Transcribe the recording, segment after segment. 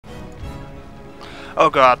Oh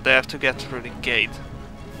god, they have to get through the gate.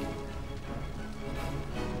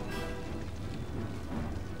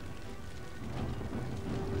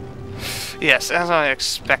 Yes, as I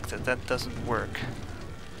expected, that doesn't work.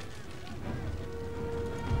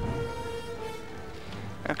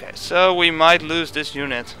 Okay, so we might lose this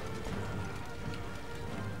unit.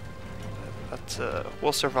 But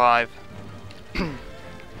we'll survive.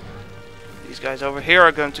 These guys over here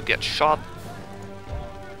are going to get shot.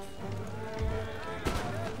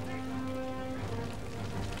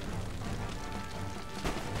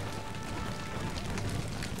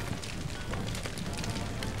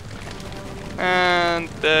 And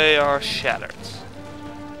they are shattered.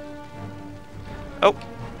 Oh,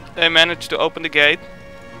 they managed to open the gate.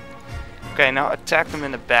 Okay, now attack them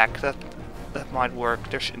in the back. That might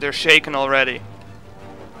work. They're shaken already.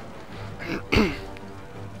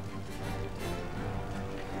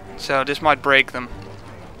 So this might break them.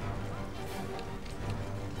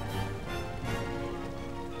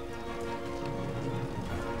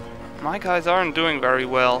 My guys aren't doing very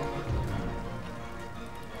well.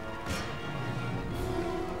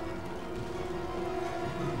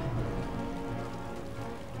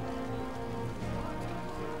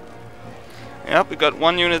 Yep, we got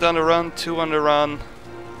one unit on the run, two on the run.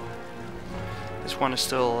 This one is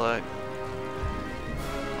still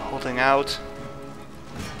holding out.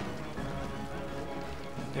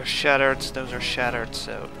 They're shattered, those are shattered,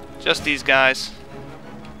 so just these guys.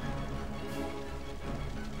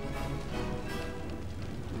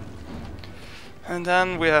 And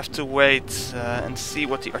then we have to wait and see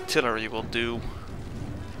what the artillery will do.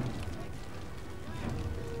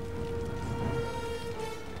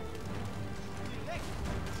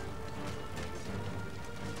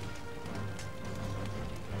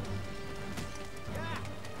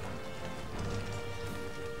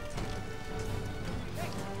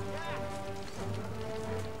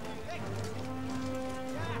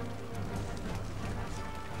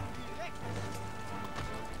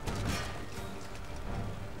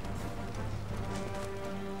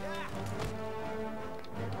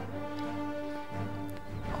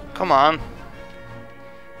 Come on.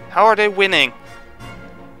 How are they winning?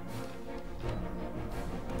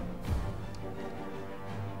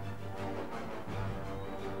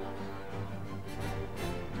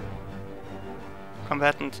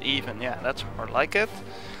 Combatants even, yeah, that's more like it.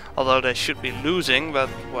 Although they should be losing, but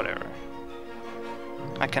whatever.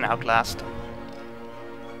 I can outlast them.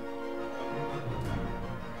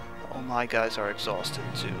 All my guys are exhausted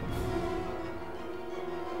too.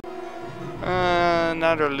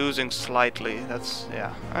 Now they're losing slightly. That's,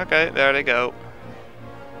 yeah. Okay, there they go.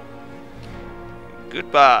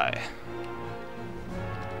 Goodbye.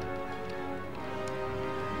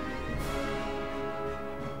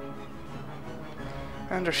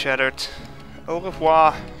 And they're shattered. Au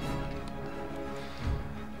revoir.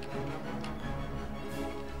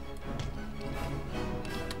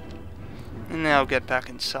 And now get back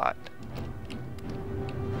inside.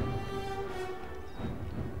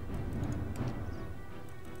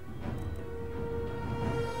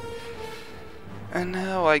 And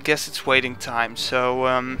now I guess it's waiting time,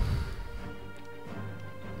 so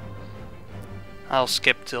I'll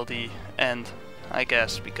skip till the end, I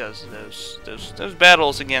guess, because those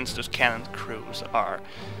battles against those cannon crews are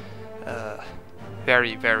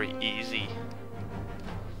very, very easy.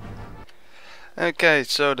 Okay,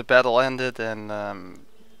 so the battle ended, and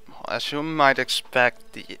as you might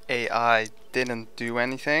expect, the AI didn't do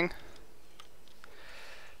anything.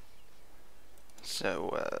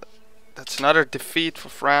 So that's another defeat for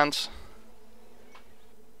France.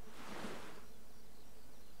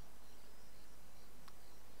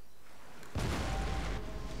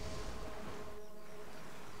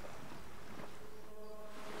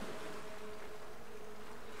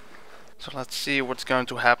 So let's see what's going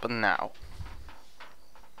to happen now.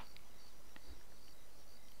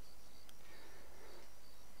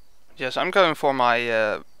 Yes, I'm going for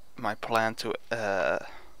my my plan to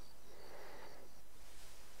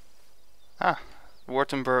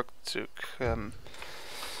Württemberg took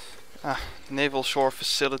naval shore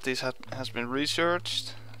facilities has been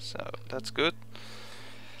researched, so that's good.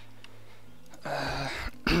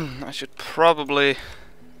 I should probably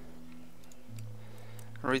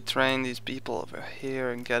retrain these people over here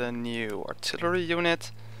and get a new artillery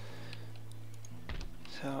unit.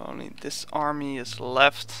 So only this army is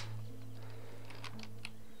left.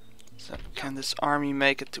 So can this army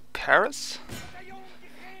make it to Paris?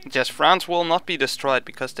 Yes, France will not be destroyed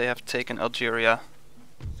because they have taken Algeria.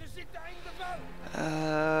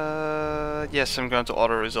 Yes, I'm going to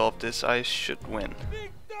auto-resolve this. I should win.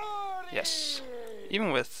 Yes.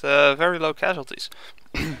 even with very low casualties.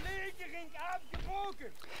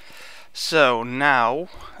 So now,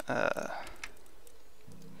 of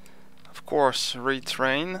course,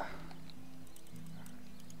 retrain.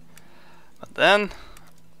 But then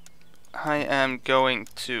I am going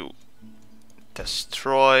to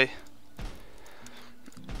destroy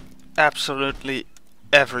absolutely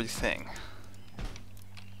everything.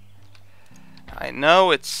 I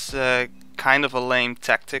know it's kind of a lame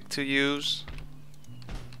tactic to use,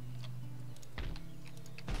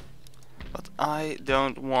 but I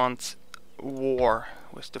don't want war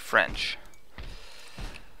with the French.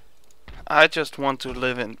 I just want to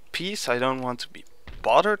live in peace. I don't want to be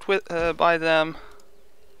bothered with by them.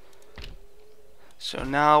 So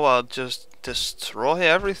now I'll just destroy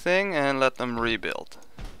everything and let them rebuild.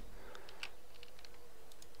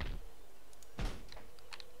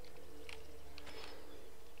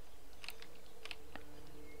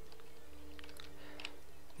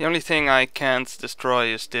 The only thing I can't destroy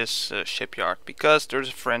is this shipyard, because there's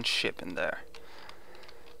a French ship in there.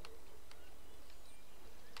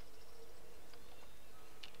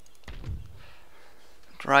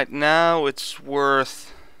 Right now it's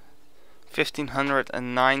worth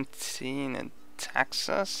 1519 in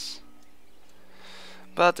taxes,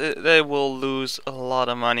 but they will lose a lot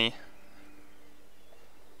of money.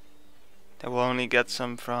 They will only get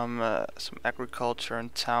some from some agriculture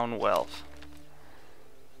and town wealth.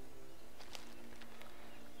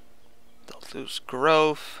 They'll lose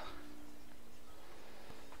growth.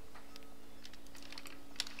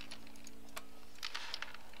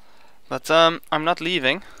 But I'm not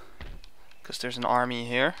leaving, because there's an army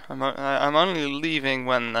here. I'm only leaving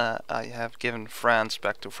when I have given France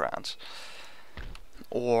back to France,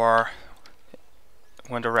 or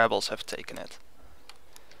when the rebels have taken it.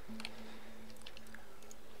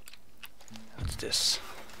 What's this?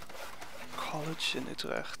 College in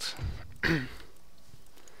Utrecht.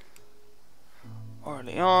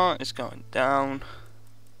 Orléans is going down.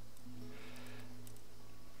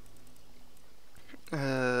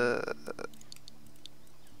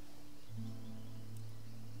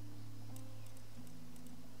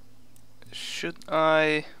 Should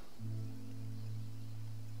I?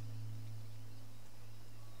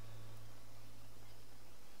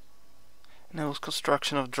 No,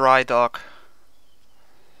 construction of dry dock.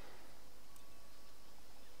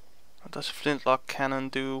 What does a flintlock cannon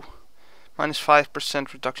do? Minus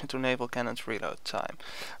 5% reduction to naval cannons reload time.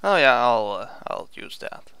 Oh yeah, I'll use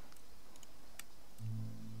that.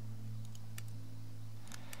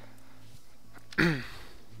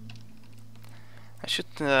 I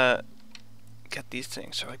should get these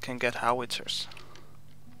things so I can get howitzers.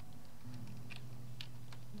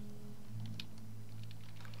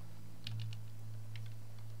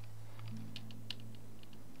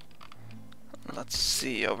 Let's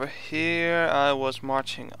see, over here I was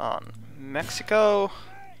marching on Mexico.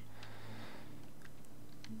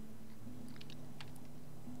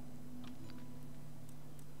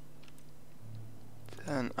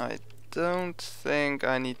 And I don't think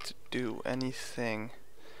I need to do anything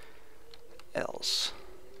else.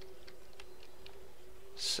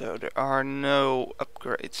 So there are no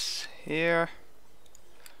upgrades here.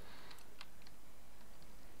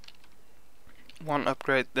 One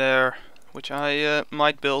upgrade there, which I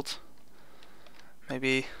might build,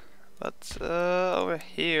 maybe, but over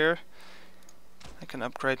here I can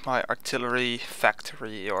upgrade my artillery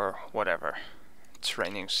factory or whatever.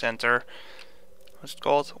 Training center. What's it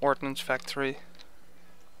called? Ordnance factory.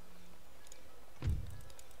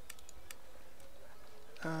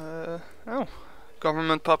 Oh,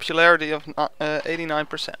 government popularity of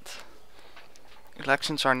 89%.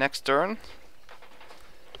 Elections are next turn,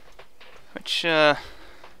 which is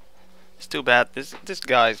too bad. This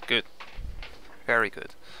guy is good, very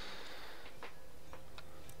good.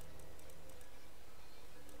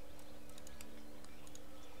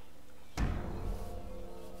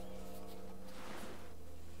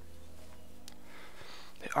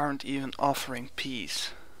 They aren't even offering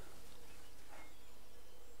peace.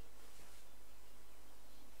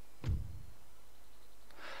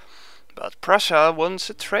 But Prussia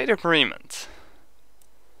wants a trade agreement.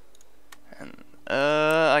 And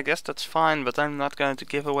I guess that's fine, but I'm not going to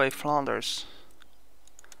give away Flanders.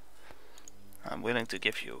 I'm willing to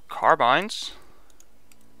give you carbines.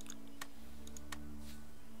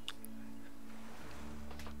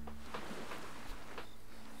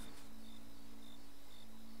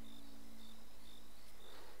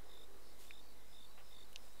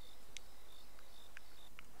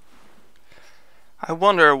 I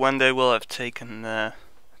wonder when they will have taken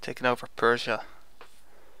over Persia.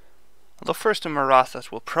 Although first the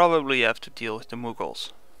Marathas will probably have to deal with the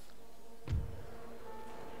Mughals.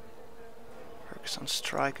 Focus on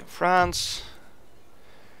strike in France.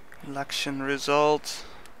 Election result.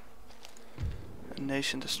 A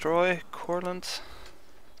nation destroy. Courland.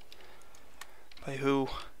 By who?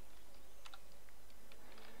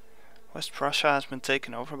 West Prussia has been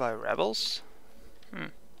taken over by rebels?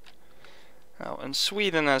 Oh, and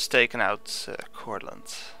Sweden has taken out Courland.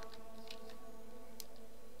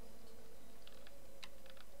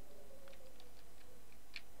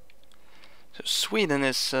 So Sweden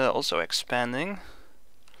is also expanding.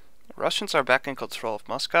 The Russians are back in control of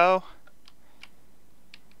Moscow.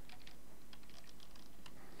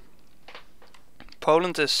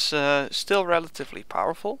 Poland is still relatively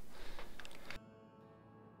powerful.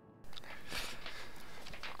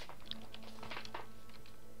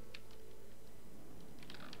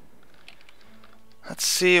 Let's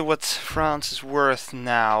see what France is worth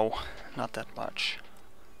now. Not that much.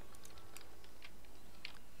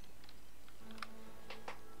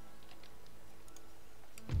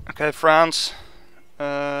 Okay, France.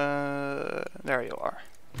 There you are.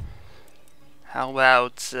 How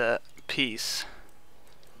about peace?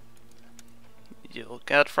 You'll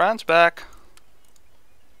get France back.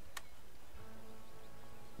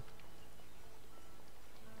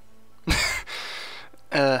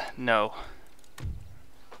 No.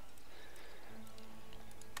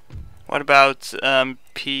 What about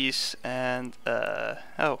peace and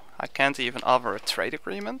oh, I can't even offer a trade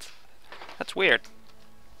agreement? That's weird.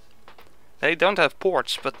 They don't have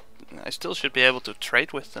ports, but I still should be able to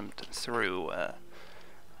trade with them through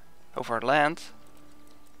over land.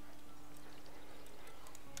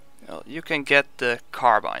 Well, you can get the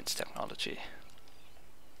carbines technology.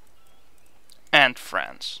 And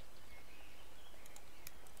France.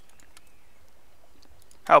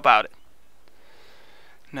 How about it?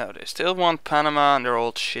 No, they still want Panama and their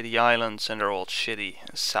old shitty islands and their old shitty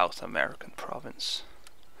South American province.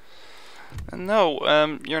 And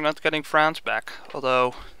no, you're not getting France back,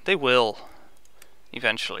 although they will,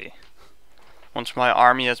 eventually. Once my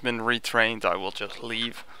army has been retrained, I will just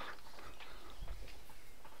leave.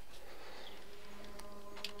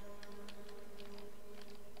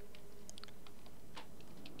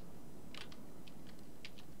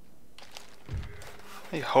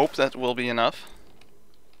 I hope that will be enough.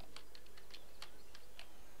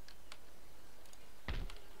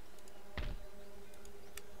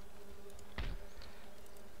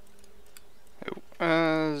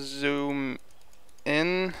 Zoom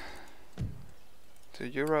in to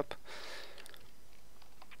Europe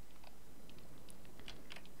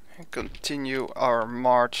and continue our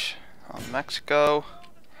march on Mexico.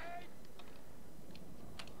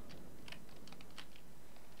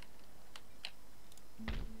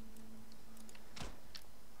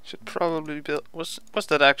 Should probably build. Was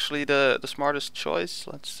that actually the smartest choice?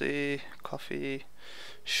 Let's see. Coffee,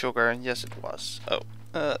 sugar. Yes, it was. Oh.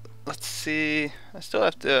 Let's see. I still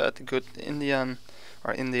have the good Indian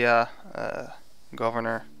or India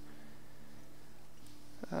governor.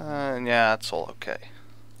 Yeah, it's all okay.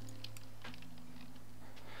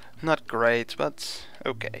 Not great, but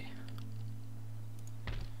okay.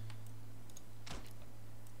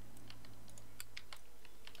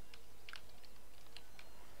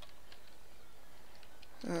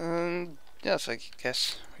 Yes, I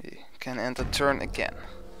guess we can end the turn again.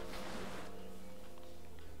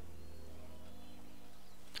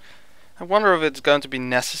 I wonder if it's going to be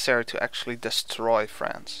necessary to actually destroy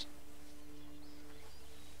France.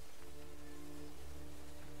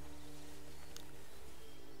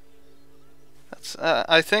 That's,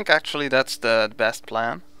 I think actually that's the best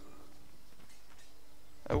plan.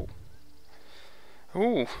 Oh.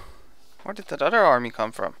 Ooh. Where did that other army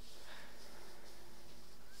come from?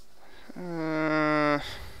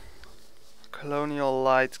 Colonial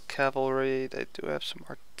light cavalry. They do have some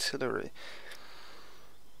artillery.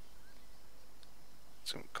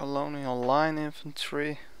 Some colonial line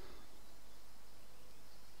infantry.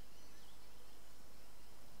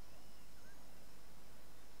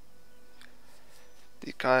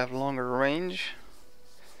 These guys have longer range.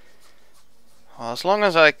 Well, as long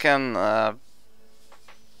as I can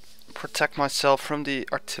protect myself from the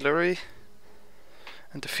artillery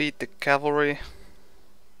and defeat the cavalry,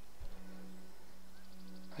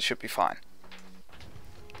 I should be fine.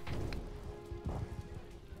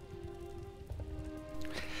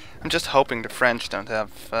 I'm just hoping the French don't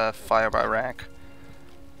have fire by rank,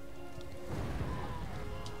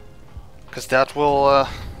 because that will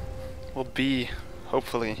be,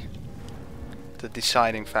 hopefully, the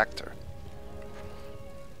deciding factor.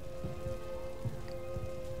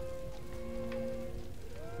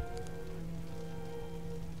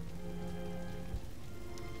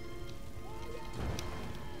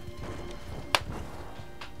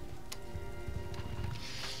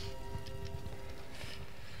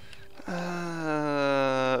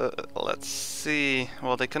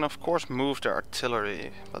 Well, they can of course move their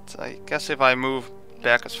artillery, but I guess if I move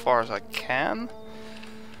back as far as I can,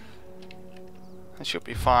 I should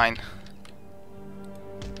be fine.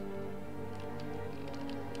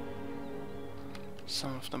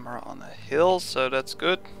 Some of them are on a hill, so that's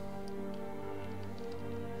good.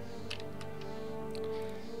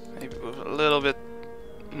 Maybe move a little bit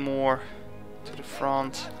more to the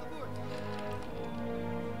front.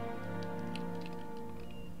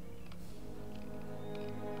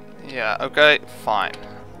 Yeah, okay, fine.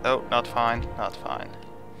 Oh, not fine, not fine.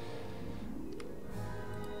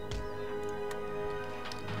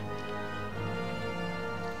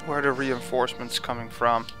 Where are the reinforcements coming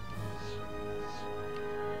from?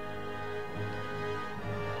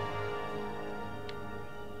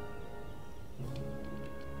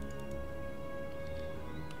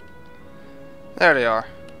 There they are.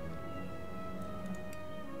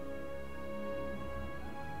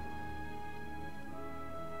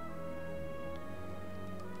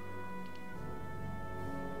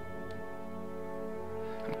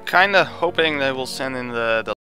 I'm kinda hoping they will send in the